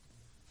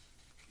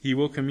 He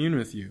will commune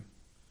with you,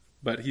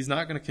 but he's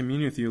not going to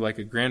commune with you like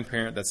a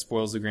grandparent that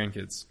spoils the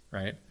grandkids,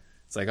 right?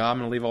 It's like, I'm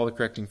going to leave all the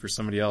correcting for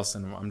somebody else,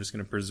 and I'm just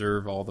going to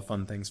preserve all the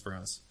fun things for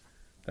us.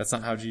 That's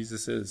not how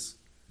Jesus is.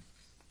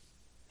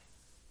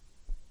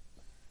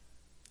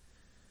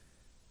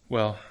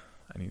 Well,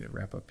 I need to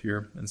wrap up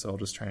here, and so I'll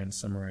just try and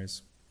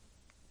summarize.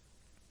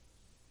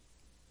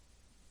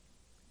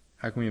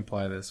 How can we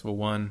apply this? Well,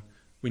 one,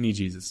 we need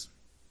Jesus,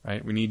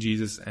 right? We need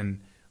Jesus,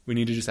 and we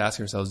need to just ask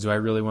ourselves, do I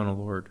really want a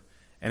Lord?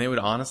 And it would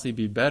honestly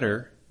be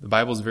better. The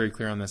Bible is very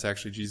clear on this,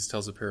 actually. Jesus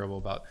tells a parable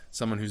about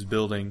someone who's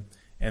building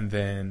and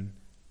then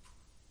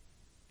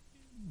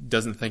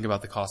doesn't think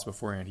about the cost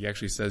beforehand. He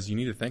actually says, you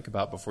need to think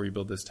about before you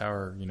build this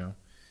tower,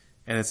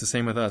 And it's the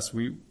same with us.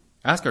 We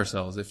ask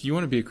ourselves, if you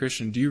want to be a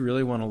Christian, do you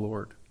really want a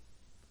Lord?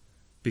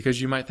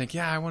 Because you might think,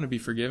 yeah, I want to be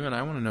forgiven.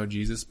 I want to know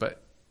Jesus.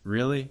 But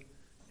really,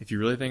 if you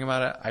really think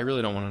about it, I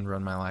really don't want to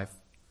run my life.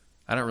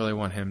 I don't really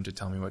want him to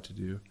tell me what to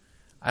do.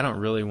 I don't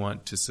really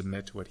want to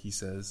submit to what he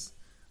says.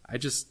 I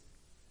just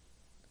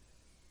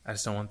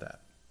don't want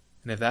that.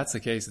 And if that's the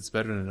case, it's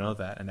better to know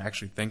that and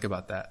actually think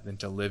about that than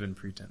to live in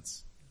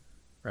pretense,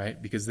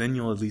 right? Because then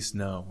you'll at least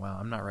know, wow,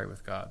 I'm not right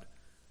with God.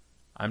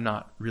 I'm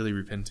not really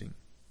repenting.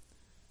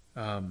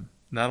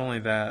 Not only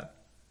that,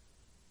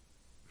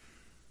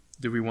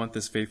 do we want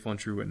this faithful and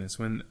true witness?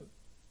 When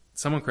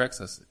someone corrects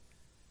us,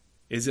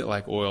 is it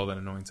like oil that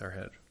anoints our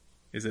head?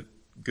 Is it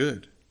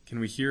good? Can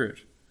we hear it?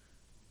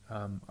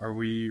 Are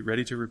we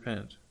ready to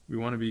repent? We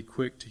want to be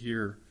quick to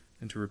hear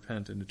and to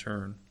repent and to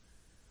turn.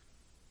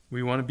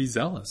 We want to be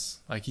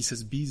zealous. Like he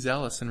says, be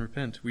zealous and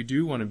repent. We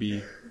do want to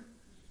be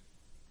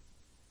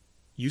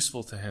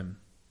useful to him.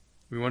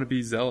 We want to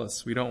be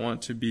zealous. We don't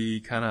want to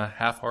be kind of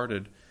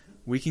half-hearted.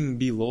 We can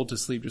be lulled to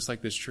sleep just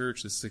like this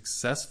church is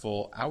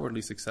successful,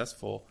 outwardly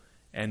successful,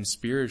 and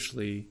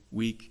spiritually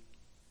weak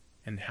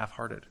and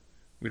half-hearted.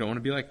 We don't want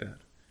to be like that.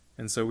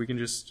 And so we can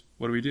just,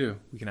 what do?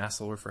 We can ask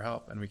the Lord for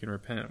help, and we can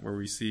repent where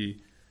we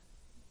see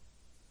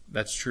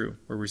that's true,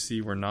 where we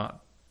see we're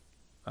not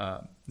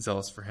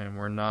zealous for him.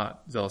 We're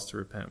not zealous to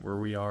repent, where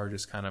we are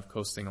just kind of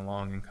coasting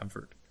along in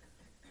comfort.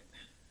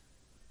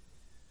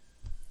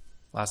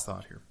 Last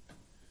thought here.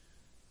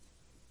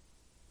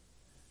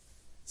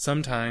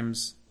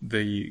 Sometimes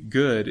the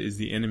good is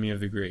the enemy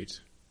of the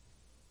great.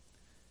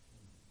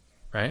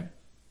 Right?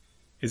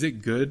 Is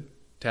it good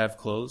to have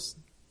clothes?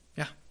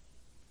 Yeah.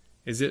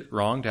 Is it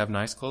wrong to have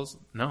nice clothes?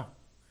 No.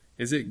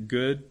 Is it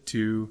good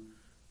to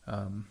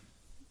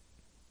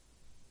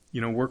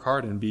work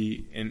hard and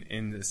be,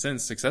 in a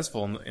sense,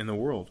 successful in the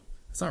world?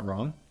 That's not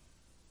wrong.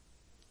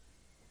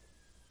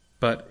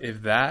 But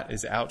if that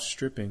is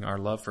outstripping our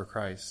love for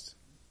Christ,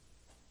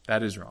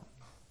 that is wrong.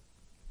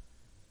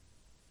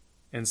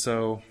 And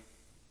so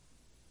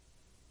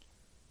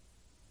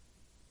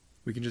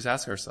we can just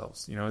ask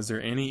ourselves, is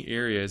there any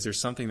area, is there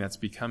something that's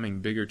becoming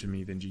bigger to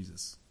me than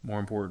Jesus, more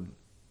important?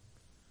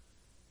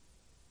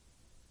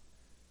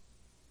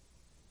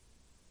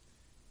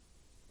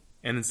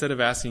 And instead of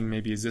asking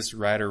maybe, is this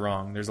right or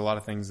wrong? There's a lot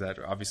of things that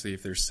obviously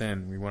if there's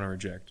sin, we want to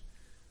reject.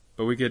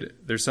 But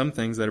there's some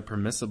things that are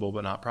permissible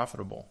but not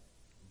profitable.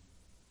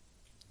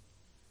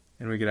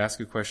 And we could ask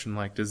a question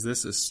like, does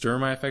this stir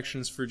my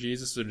affections for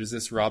Jesus, or does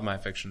this rob my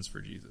affections for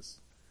Jesus?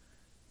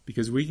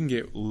 Because we can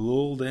get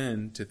lulled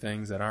into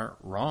things that aren't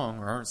wrong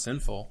or aren't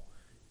sinful,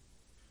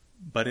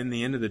 but in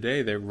the end of the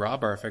day, they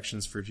rob our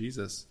affections for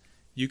Jesus.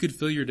 You could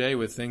fill your day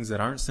with things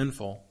that aren't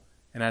sinful,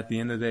 and at the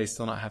end of the day,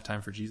 still not have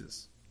time for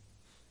Jesus.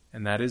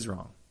 And that is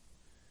wrong.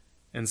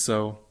 And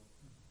so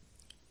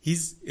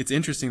it's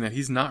interesting that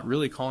he's not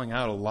really calling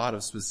out a lot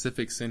of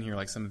specific sin here,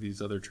 like some of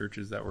these other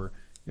churches that were,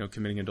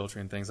 committing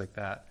adultery and things like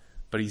that.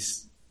 But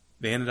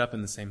they ended up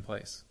in the same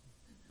place.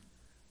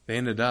 They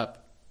ended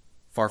up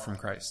far from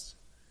Christ.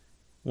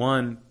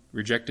 One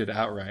rejected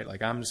outright,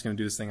 like, I'm just going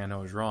to do this thing I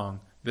know is wrong.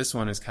 This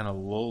one is kind of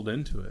lulled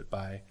into it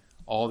by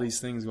all these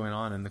things going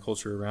on in the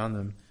culture around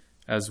them,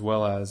 as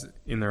well as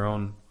in their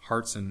own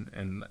hearts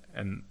and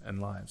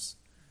lives.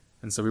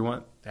 And so we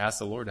want to ask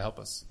the Lord to help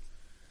us.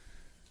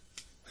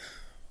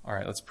 All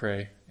right, let's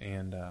pray,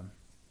 and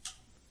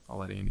I'll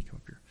let Andy come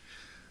up here.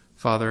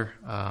 Father,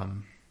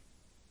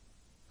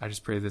 I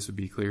just pray this would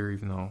be clear,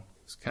 even though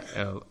it's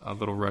a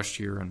little rushed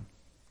here. And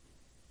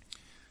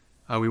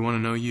we want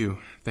to know you.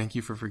 Thank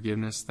you for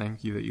forgiveness.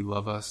 Thank you that you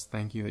love us.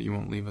 Thank you that you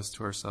won't leave us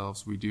to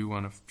ourselves. We do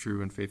want a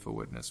true and faithful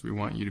witness. We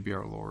want you to be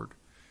our Lord.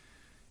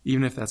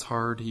 Even if that's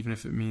hard, even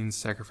if it means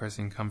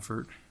sacrificing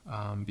comfort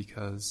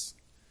because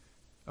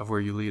of where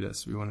you lead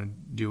us, we want to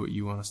do what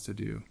you want us to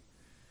do.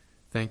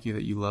 Thank you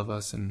that you love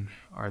us and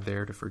are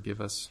there to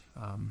forgive us.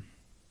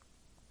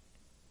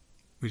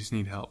 We just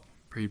need help.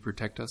 Pray you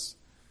protect us.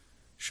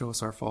 Show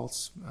us our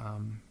faults.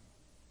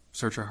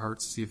 Search our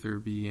hearts, see if there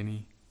be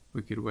any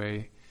wicked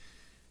way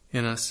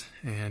in us.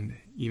 And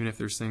even if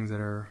there's things that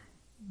are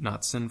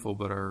not sinful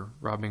but are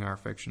robbing our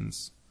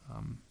affections,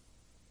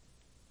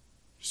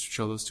 just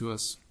show those to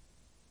us.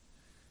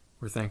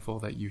 We're thankful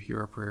that you hear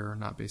our prayer,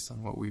 not based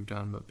on what we've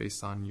done, but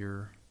based on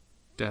your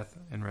death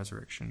and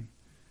resurrection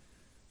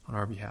on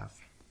our behalf.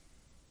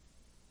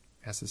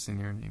 I ask this in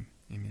your name.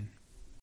 Amen.